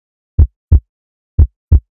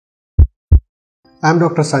I'm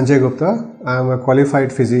Dr. Sanjay Gupta. I'm a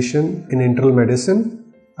qualified physician in internal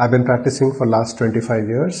medicine. I've been practicing for last 25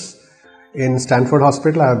 years. In Stanford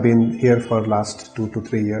Hospital, I've been here for last 2 to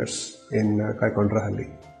 3 years in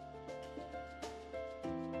Kaikondrahalli.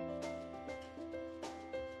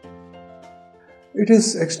 It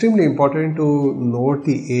is extremely important to note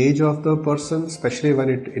the age of the person, especially when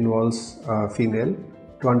it involves female,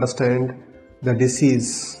 to understand the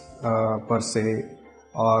disease per se,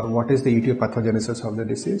 or what is the etiopathogenesis of the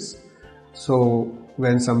disease. So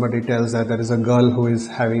when somebody tells that there is a girl who is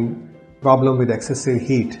having problem with excessive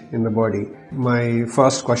heat in the body, my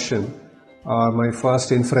first question or my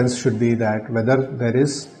first inference should be that whether there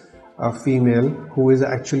is a female who is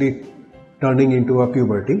actually turning into a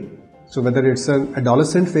puberty. So whether it's an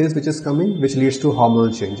adolescent phase which is coming, which leads to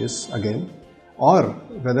hormonal changes again, or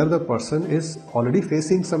whether the person is already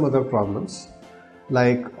facing some other problems,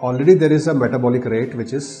 like already there is a metabolic rate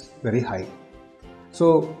which is very high.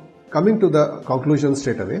 So coming to the conclusion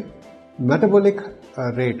straight away, metabolic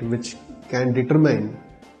rate which can determine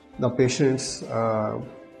the patient's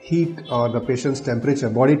heat or the patient's temperature,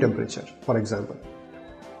 body temperature for example.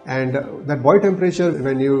 And that body temperature,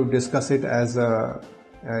 when you discuss it as a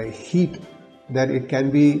heat, then it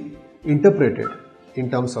can be interpreted in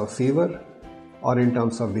terms of fever or in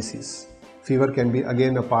terms of disease. Fever can be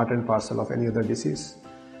again a part and parcel of any other disease.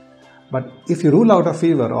 But if you rule out a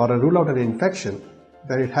fever or rule out an infection,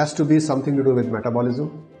 then it has to be something to do with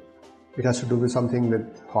metabolism. It has to do with something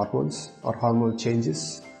with hormones or hormonal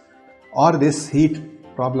changes. Or this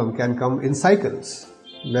heat problem can come in cycles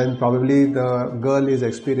when probably the girl is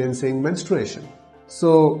experiencing menstruation.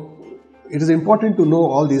 So it is important to know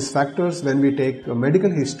all these factors when we take a medical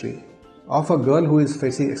history of a girl who is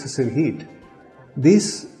facing excessive heat.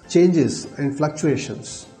 These changes and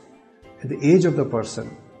fluctuations at the age of the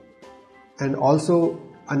person and also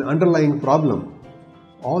an underlying problem,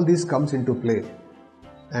 all this comes into play.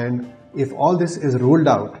 And if all this is ruled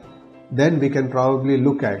out, then we can probably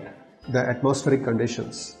look at the atmospheric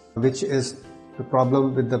conditions, which is the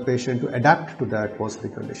problem with the patient to adapt to the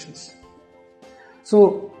atmospheric conditions.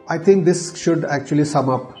 So I think this should actually sum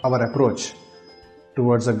up our approach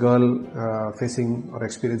towards a girl facing or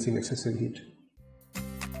experiencing excessive heat.